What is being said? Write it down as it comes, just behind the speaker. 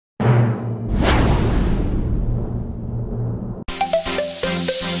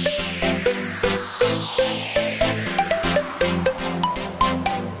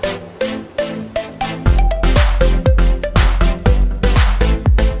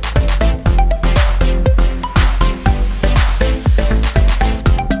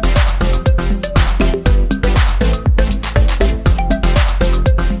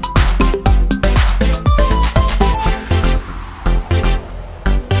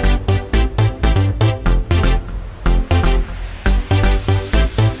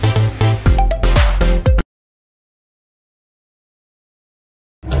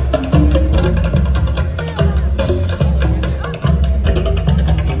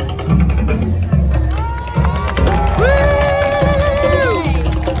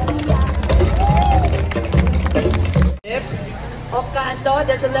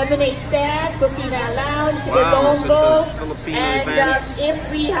lemonade stand, Cocina Lounge, Wow, Ilonggo. so it's a Filipino And event.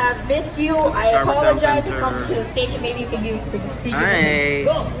 if we have missed you, I apologize. Come to the stage and maybe you can do it. Hi.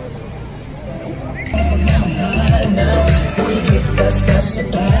 Go.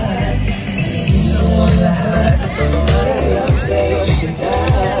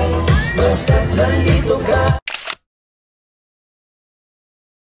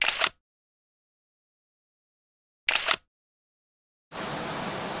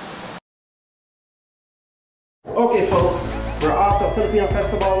 Okay, folks, we're off to Filipino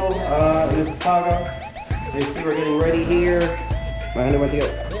Festival in Mississauga. So you see, we're getting ready here. My honey went to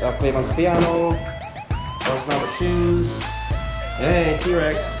get play on piano. What's my shoes? Hey,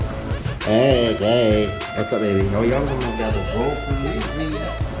 T-Rex. Hey, hey. What's up, baby? Oh, y'all gonna got the roll for easy.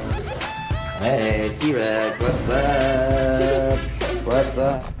 Hey, T-Rex. What's up? What's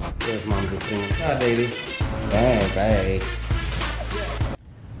up? There's mom's thing. Hi, baby. Hey, hey.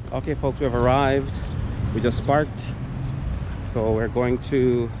 Okay, folks, we have arrived. We just parked, so we're going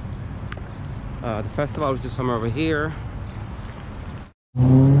to the festival, which is somewhere over here.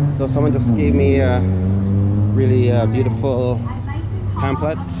 So someone just gave me really beautiful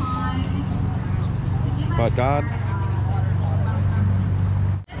pamphlets about God.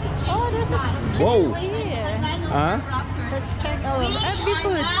 Oh, there's a Whoa! here. Huh? Let's check. Oh, every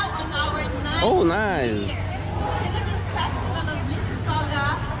food. Oh, nice.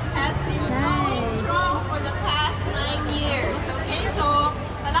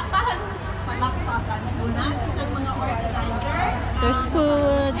 There's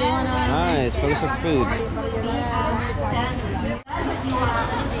food. Nice. Delicious food.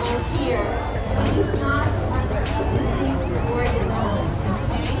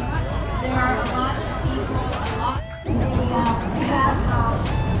 There are a lot of people. We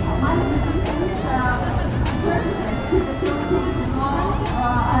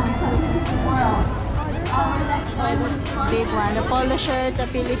Big one. The polo shirt, the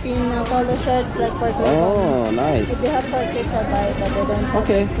Filipino polo shirt, like for kids. Oh, nice. If they have for kids, I'll buy it, but they don't have.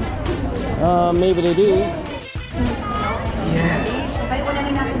 Okay. Maybe they do.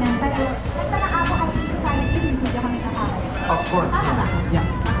 Of course, yeah.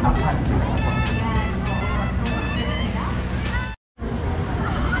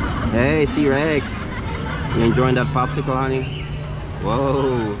 Hey, T-Rex. You enjoying that popsicle, honey?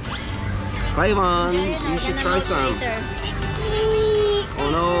 Whoa. Clayvon, you should try some. Oh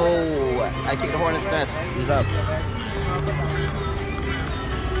no, I kicked the hornet's nest. He's up.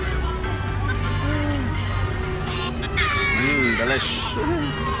 Delish.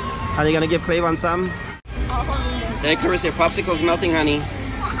 Are you gonna give Clayvon some? Hey, Clarissa, your popsicle's melting, honey.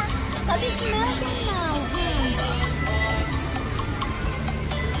 But it's melting now.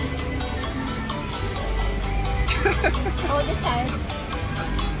 All the time.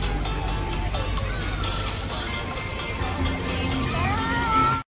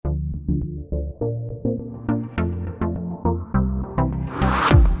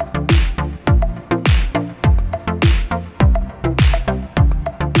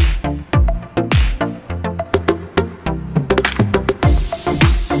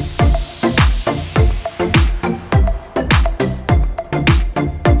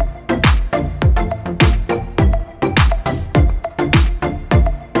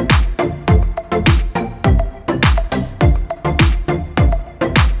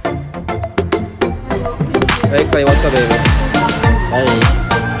 Hey Clay, what's up, baby? Hey,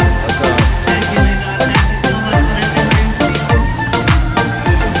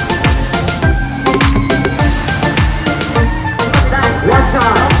 what's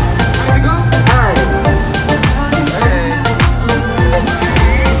up? What's up? Hey. Hey.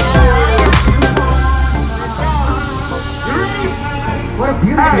 What a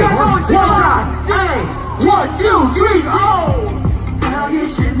beautiful what's up? Hey. 1, 2, 3, oh! Well, you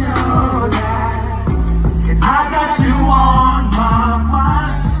should know that I got you on my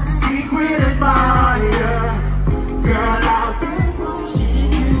mind, secret admirer. Girl, I've been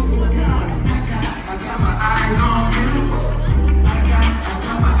watching you. I got my eyes on you. I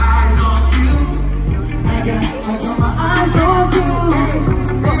got my eyes on you. I got my eyes on you.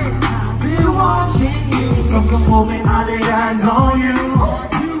 I've been watching you from the moment I laid eyes on you.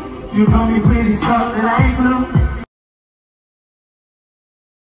 You got me pretty soft like glue.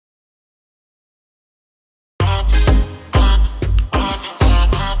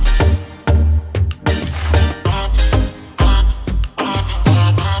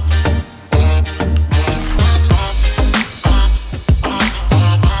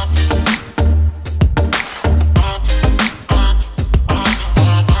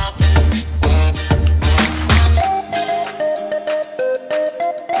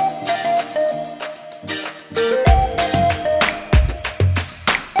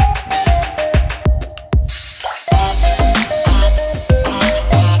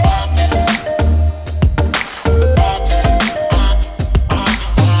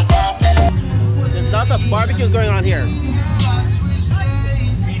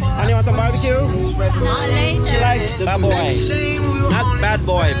 BBQ? She likes baboy. Not bad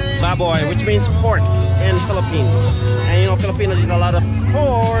boy, baboy, which means pork in Philippines. And you know, Filipinos eat a lot of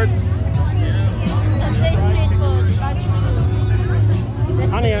pork.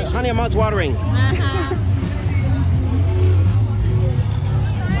 Honey, your mouth's watering.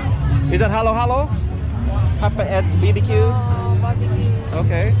 Is that halo halo? Papa Ed's BBQ? Oh, barbecue.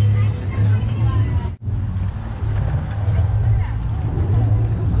 Okay.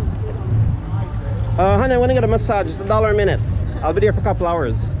 Honey, I want to get a massage. It's $1 a minute. I'll be there for a couple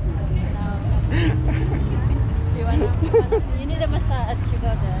hours. You need a massage. You go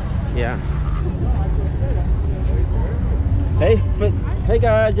there. Yeah. Hey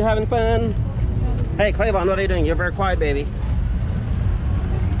guys, you having fun? Hey Clavon, what are you doing? You're very quiet, baby.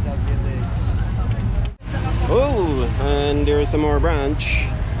 Oh, and there's some more brunch.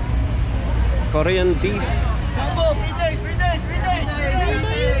 Korean beef.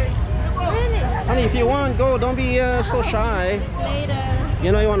 Honey, if you want, go. Don't be so shy. Later.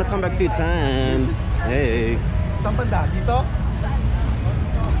 You know you want to come back a few times. Hey.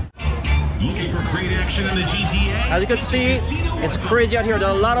 Looking for great action in the GTA? As you can see, it's crazy out here. There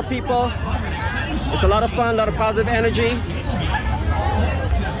are a lot of people. It's a lot of fun, a lot of positive energy.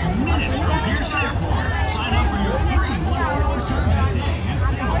 Minutes from Pierce Airport. Sign up for your free 1-hour tour today and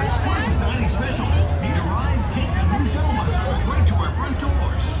see our exclusive dining specials. Need a ride? Take the new shuttle bus straight to our front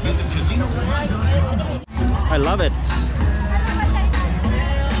doors. Visit CasinoRide.com. I love it.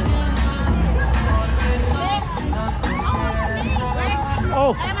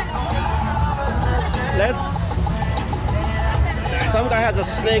 Oh, some guy has a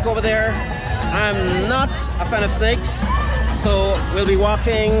snake over there. I'm not a fan of snakes, so we'll be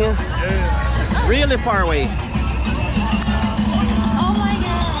walking really far away. Oh my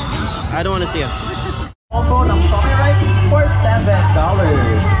god. I don't want to see it. Combo ng copyright for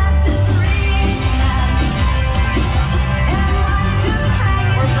 $7.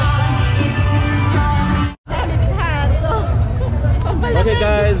 Okay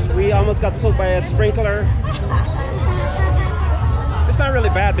guys, we almost got soaked by a sprinkler. It's not really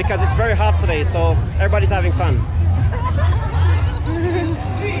bad because it's very hot today, so everybody's having fun.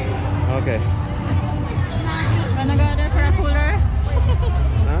 Okay. Wanna go there for a cooler?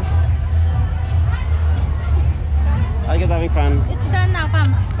 Huh? Are you guys having fun? It's done now,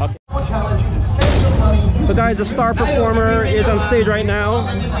 come. Okay. So guys, the star performer is on stage right now.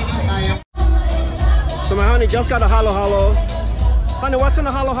 So my honey just got a halo halo. Honey, what's in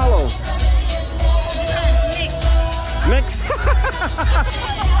the halo halo? Mix.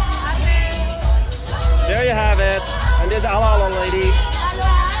 There you have it. And there's the halo halo lady.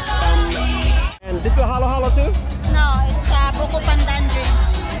 And this is a halo halo too? No, it's buko pandan drink.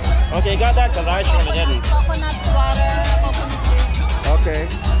 Okay, got that because I surely didn't. Coconut water, coconut drink. Okay.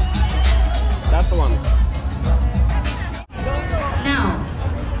 That's the one. Now,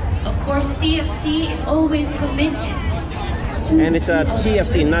 of course, TFC is always committed. And it's a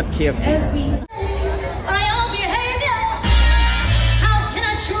TFC, not KFC.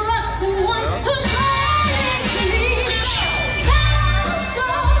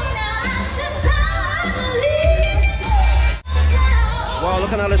 Wow,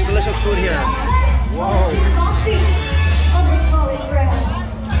 look at all this delicious food here. Whoa.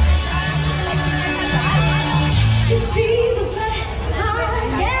 Just be the best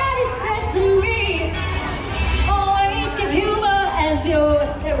time. Daddy said to me, always give humor as your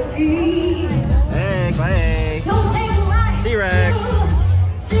therapy. Hey, bye. Don't take life T-Rex.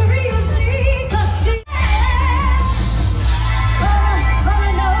 seriously, 'cause she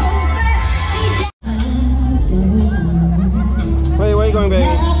Wait, where are you going, baby?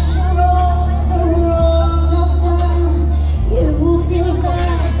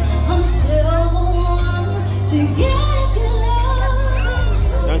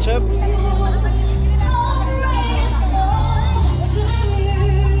 Gun chips?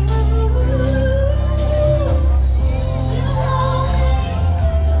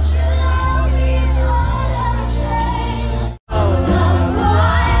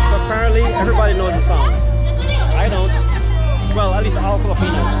 So apparently everybody knows the song. I don't. Well, at least all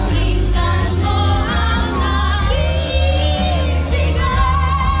Filipinos.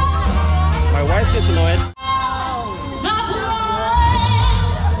 My wife seems to know it.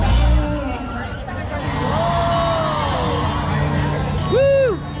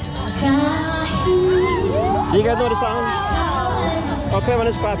 Woo! Do you guys know the song? Oh, Clayman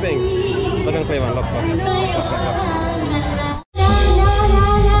is clapping. Look at Clayman. Look.